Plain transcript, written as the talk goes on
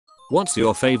What's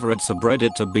your favorite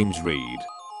subreddit to binge read?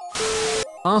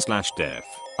 r/def.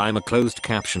 I'm a closed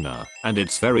captioner, and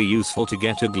it's very useful to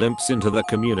get a glimpse into the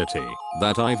community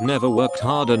that I've never worked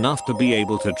hard enough to be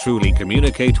able to truly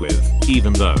communicate with,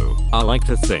 even though I like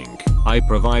to think I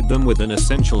provide them with an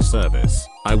essential service.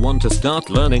 I want to start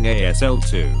learning ASL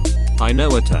too. I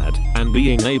know a tad, and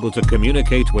being able to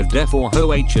communicate with deaf or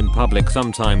hoh in public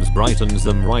sometimes brightens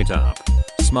them right up.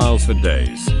 Smiles for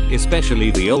days,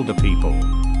 especially the older people.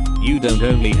 You don't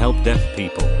only help deaf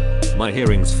people. My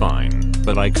hearing's fine,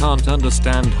 but I can't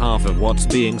understand half of what's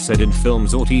being said in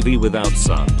films or TV without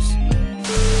subs.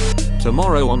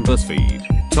 Tomorrow on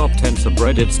BuzzFeed, top 10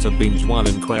 subreddits to binge while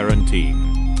in quarantine.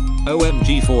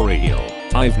 OMG for real,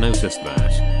 I've noticed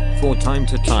that. For time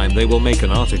to time they will make an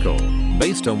article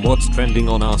based on what's trending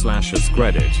on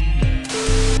r/AskReddit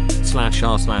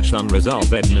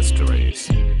 /r/unresolved mysteries.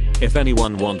 If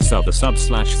anyone wants other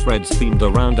sub/threads themed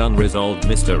around unresolved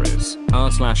mysteries,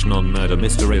 r/non-murder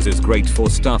mysteries is great for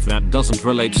stuff that doesn't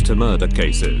relate to murder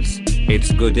cases.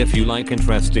 It's good if you like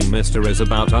interesting mysteries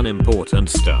about unimportant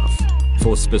stuff.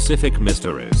 For specific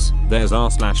mysteries, there's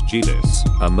r/GDIS,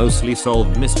 a mostly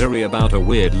solved mystery about a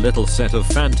weird little set of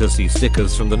fantasy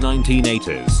stickers from the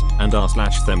 1980s, and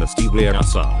r/Themistiblia,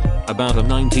 about a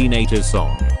 1980s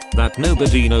song that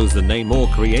nobody knows the name or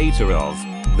creator of.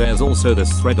 There's also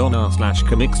this thread on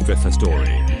r/Comicstriffa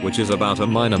story, which is about a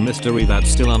minor mystery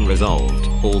that's still unresolved,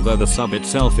 although the sub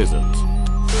itself isn't.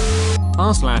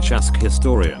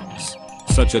 r/AskHistorians.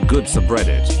 Such a good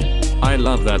subreddit. I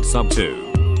love that sub too.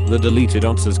 The deleted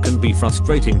answers can be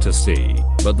frustrating to see,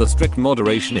 but the strict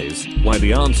moderation is why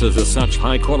the answers are such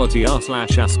high quality.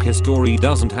 r/AskHistory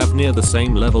doesn't have near the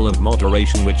same level of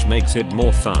moderation, which makes it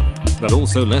more fun, but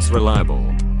also less reliable.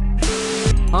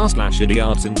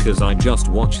 r/idiots cause I just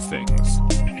watch things.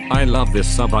 I love this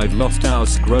sub, I've lost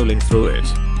hours scrolling through it.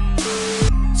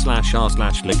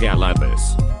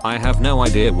 /r/legalabis. I have no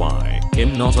idea why,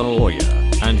 I'm not a lawyer,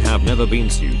 and have never been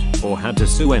sued, or had to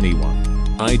sue anyone.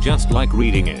 I just like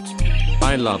reading it.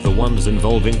 I love the ones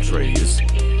involving trees.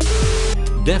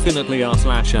 Definitely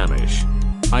r/Amish.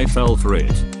 I fell for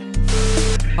it.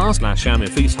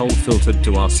 r/Amifis hold filtered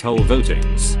to asshole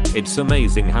votings. It's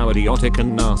amazing how idiotic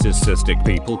and narcissistic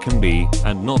people can be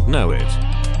and not know it.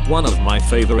 One of my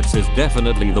favorites is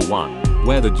definitely the one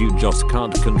where the dude just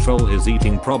can't control his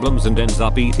eating problems and ends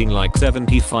up eating like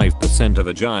 75% of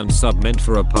a giant sub meant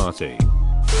for a party.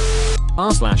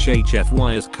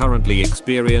 r/HFY is currently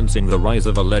experiencing the rise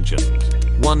of a legend.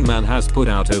 One man has put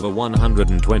out over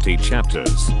 120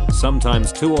 chapters,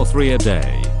 sometimes 2 or 3 a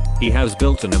day. He has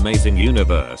built an amazing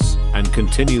universe, and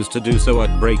continues to do so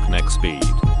at breakneck speed.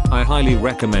 I highly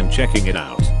recommend checking it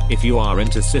out, if you are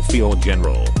into sci-fi or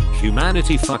general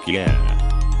humanity. Fuck yeah.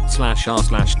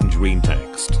 /r/dream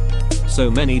text.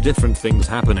 So many different things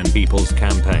happen in people's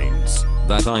campaigns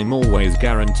that I'm always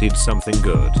guaranteed something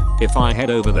good if I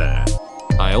head over there.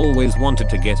 I always wanted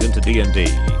to get into D&D,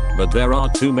 but there are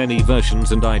too many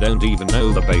versions and I don't even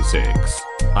know the basics.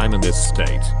 I'm in this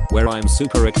state where I'm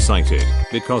super excited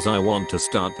because I want to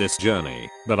start this journey,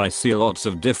 but I see lots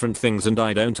of different things and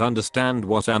I don't understand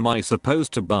what am I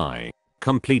supposed to buy.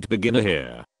 Complete beginner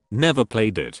here. Never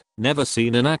played it, never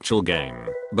seen an actual game,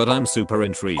 but I'm super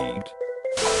intrigued.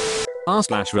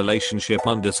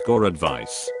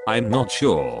 r/relationship_advice. I'm not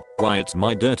sure why it's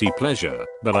my dirty pleasure,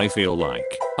 but I feel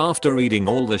like, after reading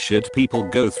all the shit people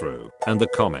go through, and the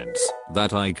comments,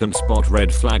 that I can spot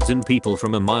red flags in people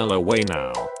from a mile away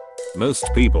now. Most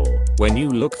people, when you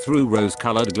look through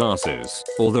rose-colored glasses,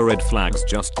 all the red flags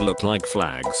just look like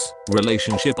flags.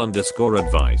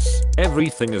 Relationship_advice.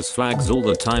 Everything is flags all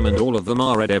the time and all of them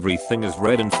are red. Everything is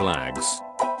red and flags.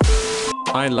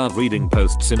 I love reading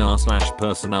posts in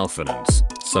r/personal finance.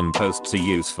 Some posts are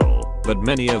useful, but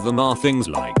many of them are things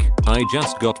like, I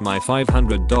just got my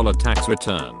 $500 tax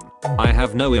return. I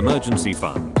have no emergency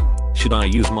fund. Should I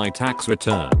use my tax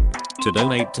return to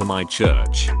donate to my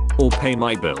church or pay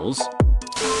my bills?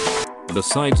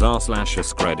 Besides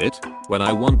r/AskReddit, when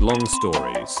I want long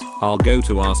stories, I'll go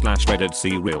to r/Reddit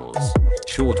see reels.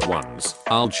 Short ones,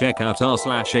 I'll check out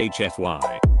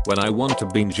r/HFY. When I want to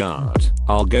binge art,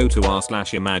 I'll go to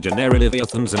r/Imaginary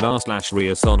Leviathans and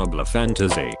r/Reasonable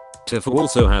Fantasy. Tiff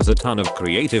also has a ton of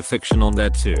creative fiction on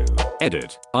there too.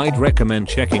 Edit. I'd recommend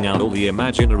checking out all the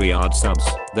imaginary art subs.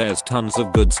 There's tons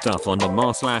of good stuff on the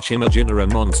r/Imaginary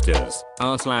Monsters,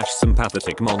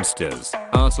 r/Sympathetic Monsters,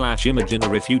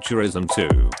 r/Imaginary Futurism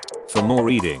too. For more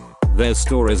reading, there's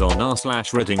stories on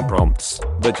r/Reading Prompts,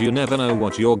 but you never know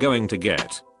what you're going to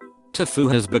get. Tofu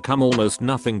has become almost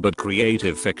nothing but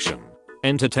creative fiction.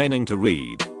 Entertaining to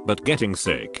read, but getting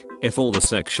sick, if all the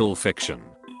sexual fiction.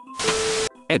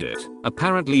 Edit.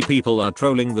 Apparently people are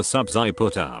trolling the subs I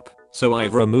put up, so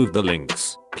I've removed the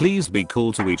links. Please be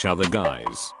cool to each other,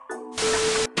 guys.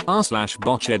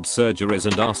 r/botched surgeries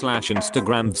and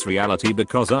r/Instagram's reality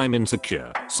because I'm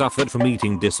insecure, suffered from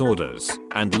eating disorders,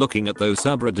 and looking at those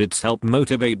subreddits help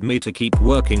motivate me to keep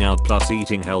working out plus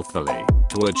eating healthily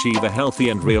to achieve a healthy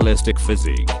and realistic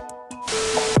physique.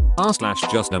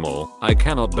 r/just normal. I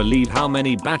cannot believe how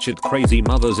many batshit crazy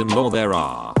mothers-in-law there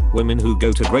are. Women who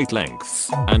go to great lengths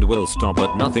and will stop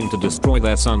at nothing to destroy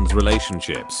their sons'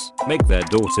 relationships, make their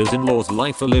daughters-in-law's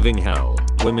life a living hell.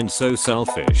 Women so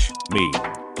selfish, mean,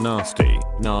 nasty,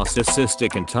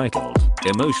 narcissistic, entitled,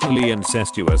 emotionally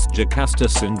incestuous, Jocasta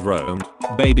syndromed,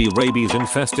 baby rabies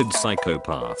infested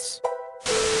psychopaths.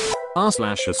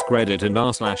 r/AskReddit and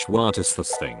r/what is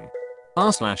this thing?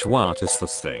 r/what is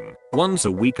this thing? Once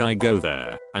a week I go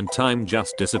there, and time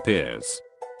just disappears.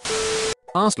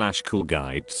 r/cool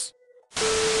guides.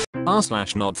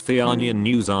 r/not the Onion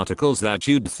news articles that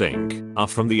you'd think are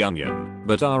from the Onion,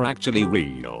 but are actually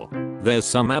real. There's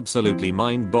some absolutely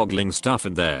mind-boggling stuff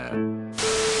in there.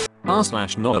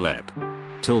 r/Noelep.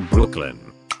 Till Brooklyn.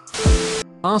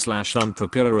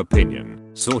 r/unpopular opinion,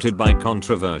 sorted by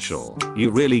controversial.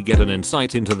 You really get an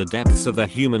insight into the depths of the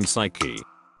human psyche.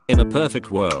 In a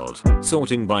perfect world,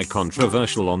 sorting by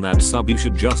controversial on that sub you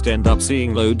should just end up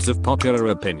seeing loads of popular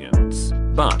opinions.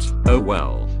 But, oh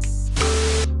well.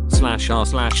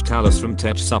 /r/Talus from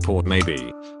tech support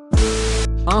maybe.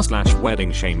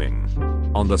 r/wedding shaming.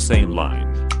 On the same line,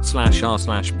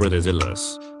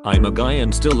 /r/Bradizillus. I'm a guy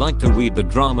and still like to read the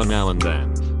drama now and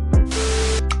then.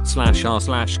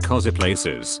 /r/cozy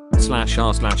places,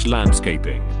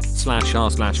 /r/landscaping,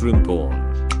 /r/room porn.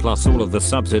 Plus all of the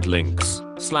subset links,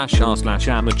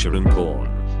 /r/amateur room porn,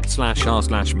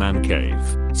 /r/man cave,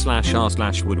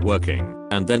 /r/woodworking,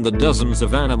 and then the dozens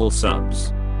of animal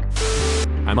subs.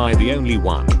 Am I the only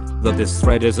one that this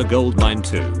thread is a goldmine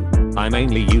to? I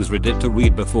mainly use Reddit to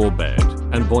read before bed,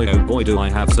 and boy oh boy do I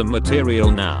have some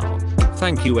material now.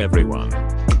 Thank you everyone.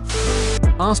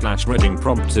 r/reading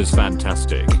prompts is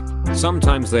fantastic.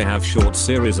 Sometimes they have short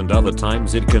series and other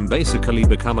times it can basically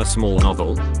become a small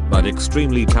novel, but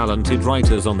extremely talented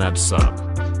writers on that sub.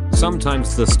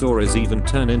 Sometimes the stories even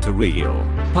turn into real,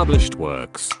 published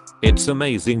works. It's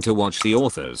amazing to watch the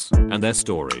authors and their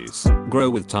stories grow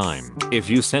with time if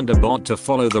you send a bot to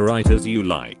follow the writers you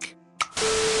like.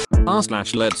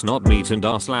 r/let's not meet and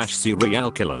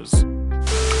r/serial killers.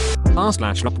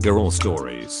 r/girl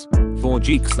stories. For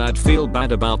geeks that feel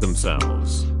bad about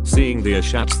themselves. Seeing the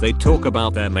ashats they talk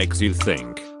about there makes you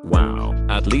think, wow,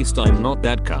 at least I'm not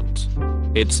that cunt.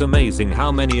 It's amazing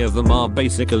how many of them are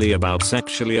basically about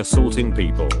sexually assaulting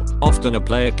people, often a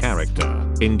player character,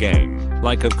 in game.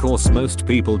 Like of course most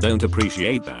people don't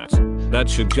appreciate that. That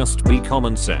should just be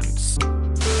common sense.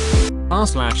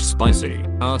 r/spicy,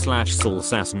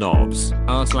 r/sauce knobs,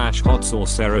 r/hot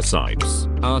sauce parasites,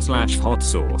 r/hot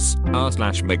sauce,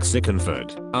 r/Mexican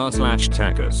food,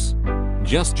 r/tacos.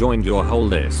 Just joined your whole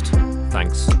list.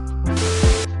 Thanks.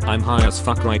 I'm high as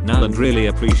fuck right now and really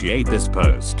appreciate this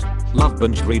post. Love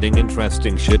binge reading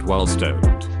interesting shit while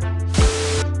stoned.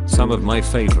 Some of my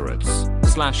favorites.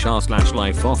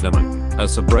 /r/life of Lemon, a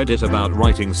subreddit about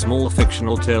writing small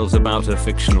fictional tales about a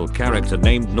fictional character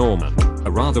named Norman,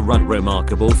 a rather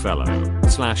unremarkable fellow.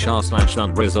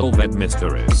 /r/unresolved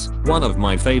mysteries, one of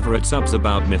my favorite subs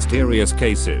about mysterious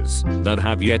cases that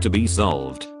have yet to be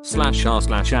solved.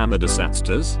 /r/Amma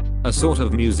disasters, a sort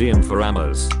of museum for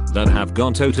amas that have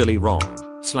gone totally wrong.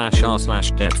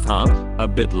 /r/Death Hub, a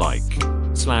bit like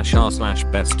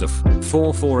 /r/best of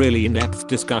for really in-depth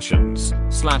discussions.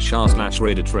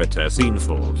 /r/Reddit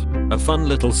Sceneful, a fun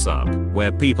little sub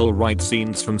where people write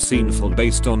scenes from Sceneful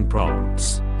based on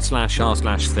prompts.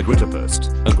 /r/Thegritopist,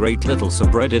 a great little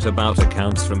subreddit about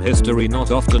accounts from history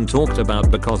not often talked about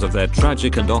because of their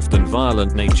tragic and often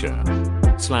violent nature.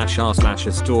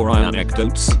 /r/History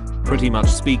anecdotes, pretty much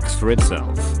speaks for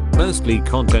itself. Mostly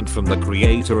content from the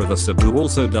creator of the sub who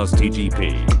also does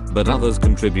TGP, but others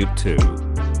contribute too.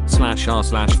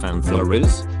 /r/Fan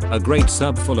Theories, a great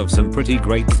sub full of some pretty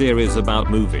great theories about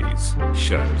movies,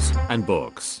 shows, and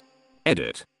books.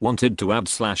 Edit, wanted to add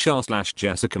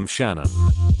 /r/Jessica Shannon.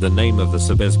 The name of the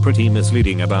sub is pretty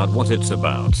misleading about what it's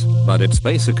about, but it's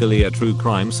basically a true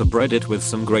crime subreddit with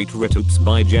some great retweets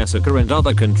by Jessica and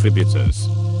other contributors.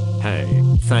 Hey,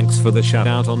 thanks for the shout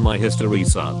out on my history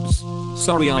subs.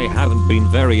 Sorry I haven't been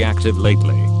very active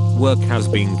lately. Work has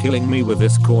been killing me with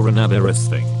this coronavirus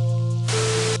thing.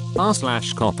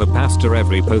 r/copper pasta,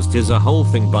 every post is a whole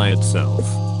thing by itself.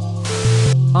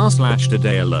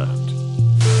 r/today I learned.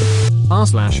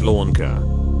 r/lawnca.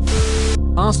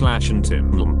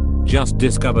 r/intim. Just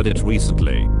discovered it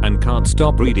recently and can't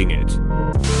stop reading it.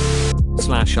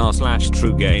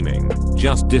 /r/true gaming.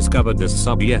 Just discovered this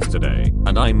sub yesterday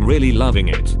and I'm really loving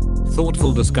it.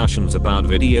 Thoughtful discussions about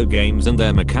video games and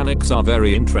their mechanics are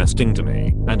very interesting to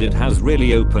me, and it has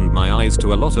really opened my eyes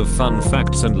to a lot of fun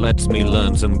facts and lets me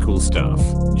learn some cool stuff.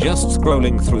 Just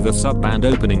scrolling through the sub and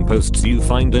opening posts you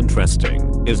find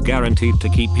interesting is guaranteed to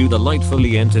keep you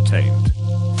delightfully entertained.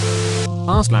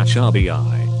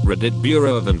 r/RBI, Reddit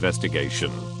Bureau of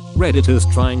Investigation. Redditors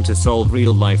trying to solve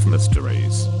real life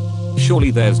mysteries.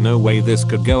 Surely there's no way this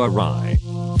could go awry.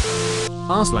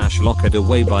 r/Locked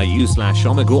Away by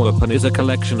you/Omagorpan is a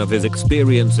collection of his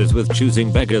experiences with choosing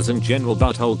beggars and general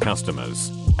butthole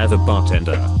customers. As a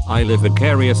bartender, I live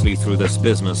vicariously through this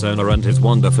business owner and his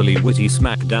wonderfully witty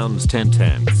smackdowns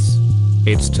 10/10ths.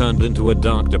 It's turned into a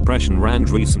dark depression rant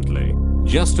recently.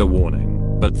 Just a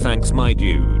warning, but thanks my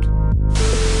dude.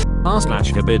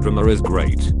 r/Habidrama is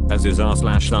great, as is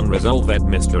r/Unresolved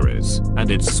Mysteries, and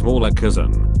its smaller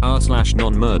cousin,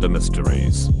 r/Non-Murder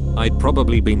Mysteries. I'd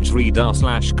probably binge read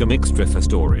r/Comicstriffa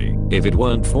Story if it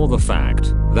weren't for the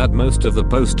fact that most of the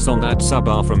posts on that sub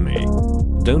are from me.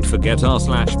 Don't forget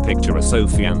r/Picture a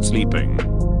Sophian sleeping.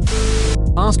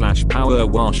 r/Power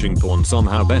washing porn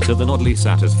somehow better than oddly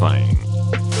satisfying.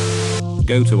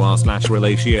 Go to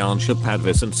r/Relationships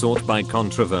Advice and sort by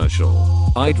controversial.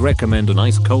 I'd recommend a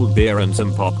nice cold beer and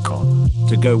some popcorn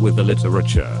to go with the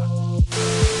literature.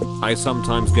 I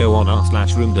sometimes go on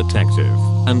r/Room Detective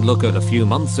and look at a few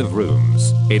months of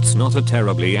rooms. It's not a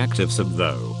terribly active sub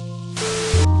though.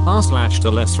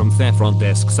 r/Teles from their front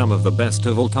desk. Some of the best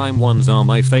of all time ones are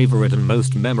my favorite and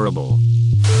most memorable.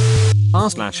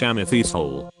 r/Amethyst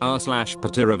Hole,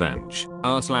 r/Pata Revenge,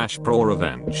 r/Pro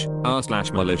Revenge,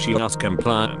 r/Malicious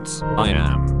Compliance. I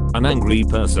am an angry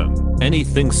person.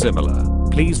 Anything similar,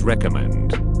 please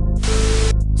recommend.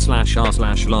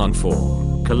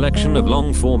 /r/Longform. Collection of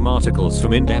long-form articles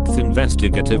from in-depth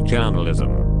investigative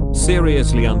journalism.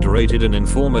 Seriously underrated and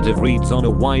informative reads on a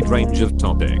wide range of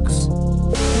topics.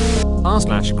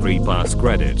 r/Creep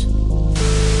AskReddit.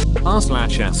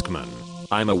 r/Askman.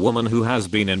 I'm a woman who has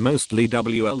been in mostly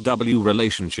WLW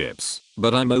relationships,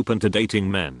 but I'm open to dating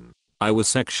men. I was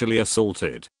sexually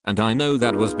assaulted, and I know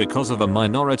that was because of a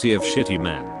minority of shitty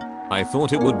men. I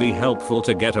thought it would be helpful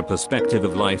to get a perspective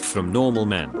of life from normal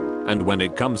men, and when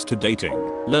it comes to dating,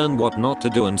 learn what not to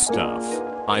do and stuff.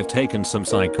 I've taken some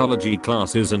psychology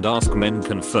classes and Ask Men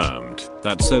confirmed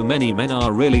that so many men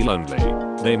are really lonely.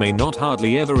 They may not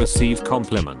hardly ever receive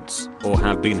compliments, or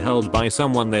have been held by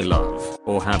someone they love,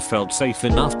 or have felt safe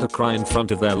enough to cry in front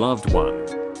of their loved one.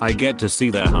 I get to see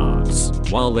their hearts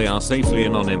while they are safely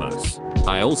anonymous.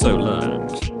 I also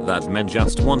learned that men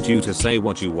just want you to say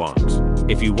what you want.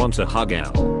 If you want a hug,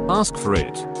 ask for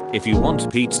it. If you want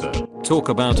pizza, talk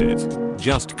about it.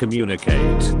 Just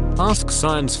communicate. Ask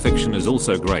Science Fiction is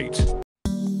also great.